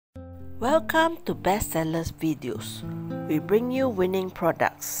Welcome to Bestsellers Videos. We bring you winning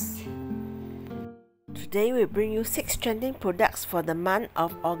products. Today we bring you 6 trending products for the month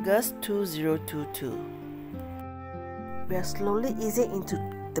of August 2022. We are slowly easing into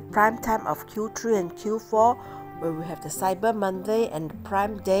the prime time of Q3 and Q4, where we have the Cyber Monday and the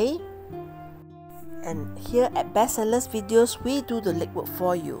Prime Day. And here at Bestsellers Videos, we do the legwork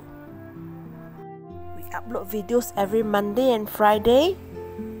for you. We upload videos every Monday and Friday.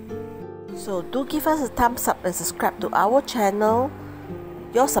 So do give us a thumbs up and subscribe to our channel.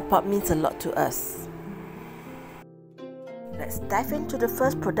 Your support means a lot to us. Let's dive into the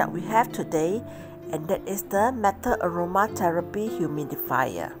first product we have today, and that is the Metal Aromatherapy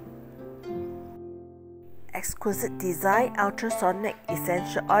Humidifier. Exquisite design, ultrasonic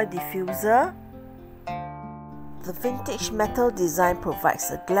essential oil diffuser. The vintage metal design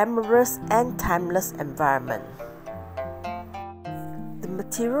provides a glamorous and timeless environment. The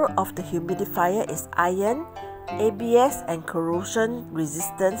material of the humidifier is iron, ABS and corrosion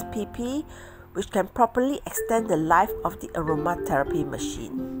resistance PP, which can properly extend the life of the aromatherapy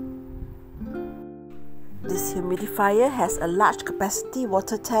machine. This humidifier has a large capacity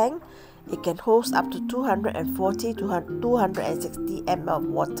water tank. It can host up to 240 to 260 ml of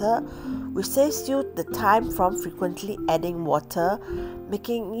water, which saves you the time from frequently adding water,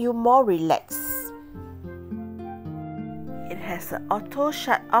 making you more relaxed. It has an auto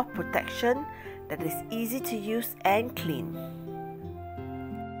shut-off protection that is easy to use and clean.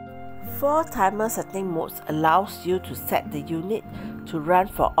 4 timer setting modes allows you to set the unit to run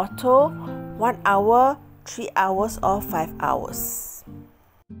for auto, 1 hour, 3 hours or 5 hours.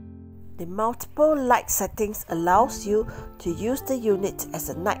 The multiple light settings allows you to use the unit as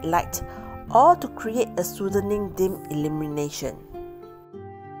a night light or to create a soothing dim illumination.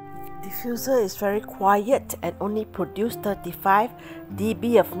 Diffuser is very quiet and only produces 35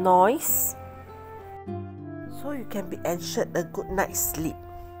 dB of noise, so you can be ensured a good night's sleep.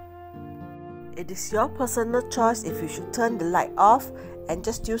 It is your personal choice if you should turn the light off and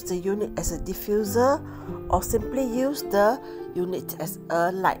just use the unit as a diffuser, or simply use the unit as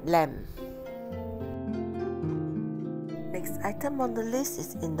a light lamp. Next item on the list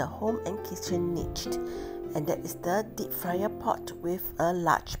is in the home and kitchen niche, and that is the deep fryer pot with a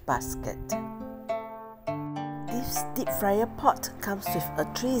large basket. This deep fryer pot comes with a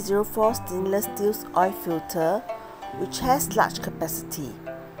 304 stainless steel oil filter, which has large capacity.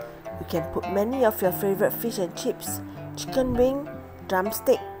 You can put many of your favorite fish and chips, chicken wing,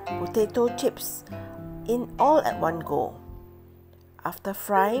 drumstick, potato chips in all at one go. After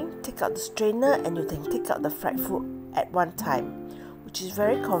frying, take out the strainer and you can take out the fried food at one time, which is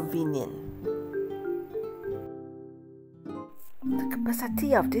very convenient. The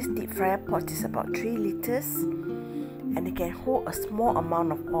capacity of this deep fryer pot is about 3 liters, and it can hold a small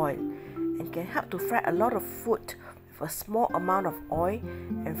amount of oil and can help to fry a lot of food with a small amount of oil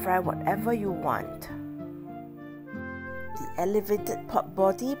and fry whatever you want. The elevated pot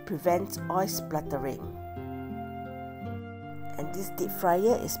body prevents oil splattering. And this deep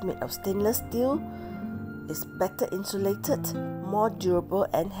fryer is made of stainless steel, is better insulated, more durable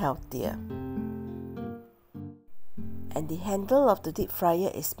and healthier. And the handle of the deep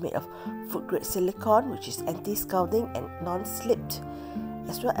fryer is made of food grade silicone, which is anti-scalding and non-slipped,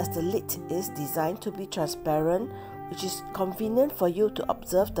 as well as the lid is designed to be transparent, which is convenient for you to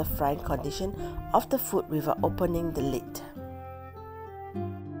observe the frying condition of the food without opening the lid.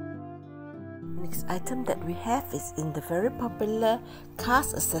 Next item that we have is in the very popular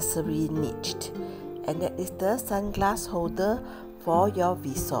cast accessory niche, and that is the sunglass holder for your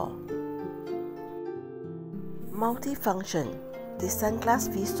visor. Multifunction. The sunglass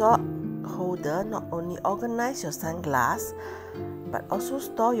visor holder not only organizes your sunglasses, but also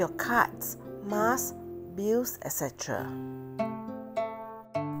store your cards, masks, bills, etc.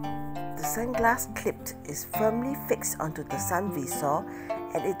 The sunglass clip is firmly fixed onto the sun visor,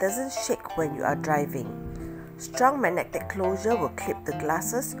 and it doesn't shake when you are driving. Strong magnetic closure will clip the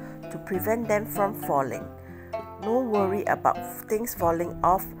glasses to prevent them from falling. No worry about things falling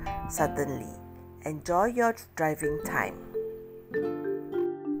off suddenly. Enjoy your driving time.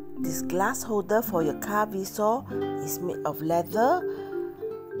 This glass holder for your car visor is made of leather,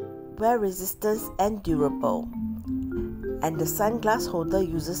 wear resistant and durable. And the sunglass holder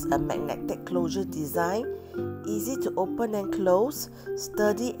uses a magnetic closure design, easy to open and close,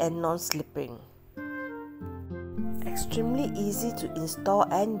 sturdy and non-slipping. Extremely easy to install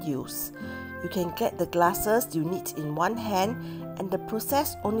and use. You can get the glasses you need in one hand, and the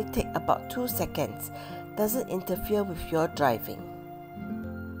process only takes about 2 seconds. Doesn't interfere with your driving.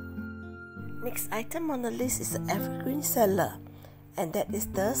 Next item on the list is an evergreen seller, and that is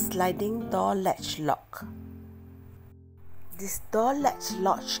the sliding door latch lock. This door latch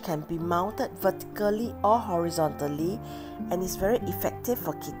lock can be mounted vertically or horizontally and is very effective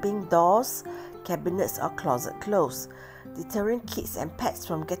for keeping doors, cabinets or closet closed, deterring kids and pets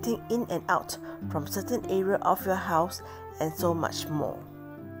from getting in and out from certain area of your house, and so much more.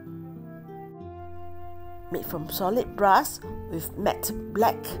 Made from solid brass with matte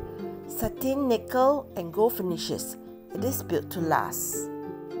black, satin, nickel and gold finishes, it is built to last.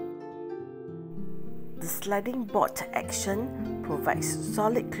 The sliding board action provides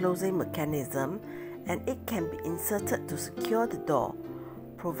solid closing mechanism, and it can be inserted to secure the door,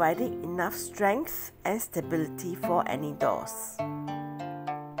 providing enough strength and stability for any doors.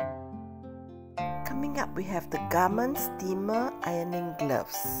 Coming up, we have the garment steamer ironing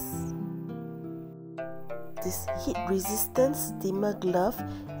gloves. This heat-resistant steamer glove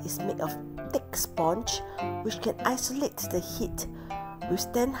is made of thick sponge which can isolate the heat,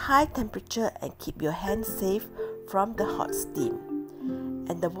 withstand high temperature and keep your hands safe from the hot steam.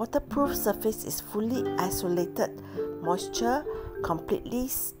 And the waterproof surface is fully isolated moisture, completely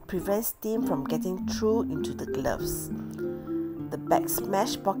prevents steam from getting through into the gloves. The back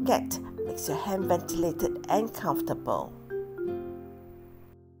smash pocket makes your hand ventilated and comfortable.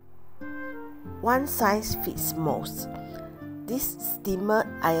 One size fits most. These steamer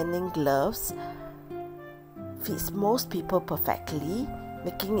ironing gloves fits most people perfectly,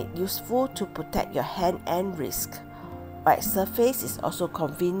 making it useful to protect your hand and wrist. White surface is also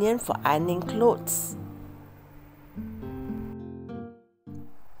convenient for ironing clothes.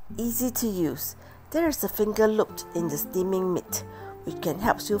 Easy to use. There is a finger loop in the steaming mitt which can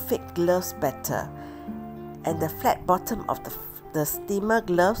help you fit gloves better, and the flat bottom of the steamer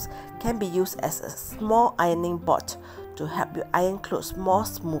gloves can be used as a small ironing board to help you iron clothes more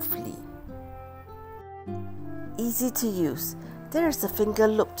smoothly. Easy to use. There is a finger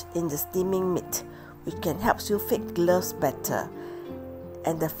loop in the steaming mitt which can help you fit gloves better,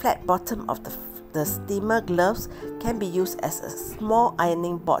 and the flat bottom of the steamer gloves can be used as a small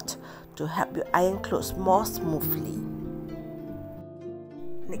ironing board to help you iron clothes more smoothly.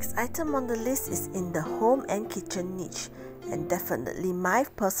 Next item on the list is in the home and kitchen niche, and definitely my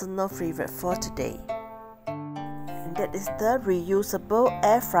personal favorite for today. And that is the reusable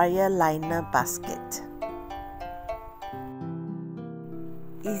air fryer liner basket.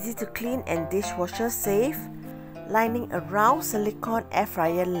 Easy to clean and dishwasher safe. Lining a round silicone air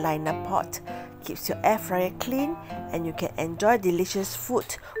fryer liner pot keeps your air fryer clean, and you can enjoy delicious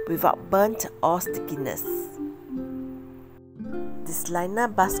food without burnt or stickiness. This liner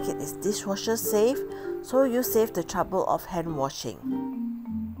basket is dishwasher safe, so you save the trouble of hand washing.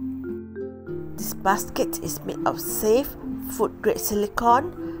 This basket is made of safe, food-grade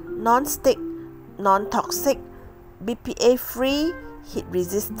silicone, non-stick, non-toxic, BPA-free,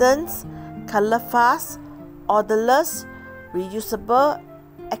 heat-resistant, color-fast, odorless, reusable,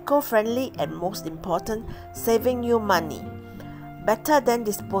 eco-friendly, and most important, saving you money. Better than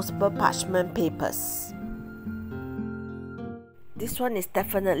disposable parchment papers. This one is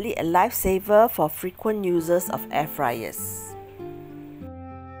definitely a lifesaver for frequent users of air fryers.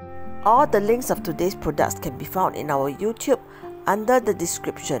 All the links of today's products can be found in our YouTube under the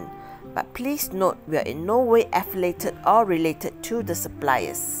description. But please note, we are in no way affiliated or related to the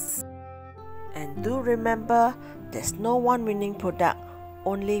suppliers. And do remember, there's no one winning product,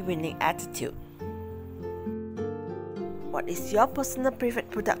 only winning attitude. What is your personal preferred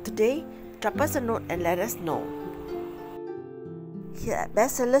product today? Drop us a note and let us know. Here at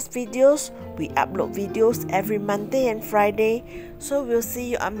Bestsellers Videos, we upload videos every Monday and Friday, so we'll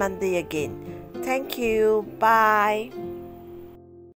see you on Monday again. Thank you. Bye.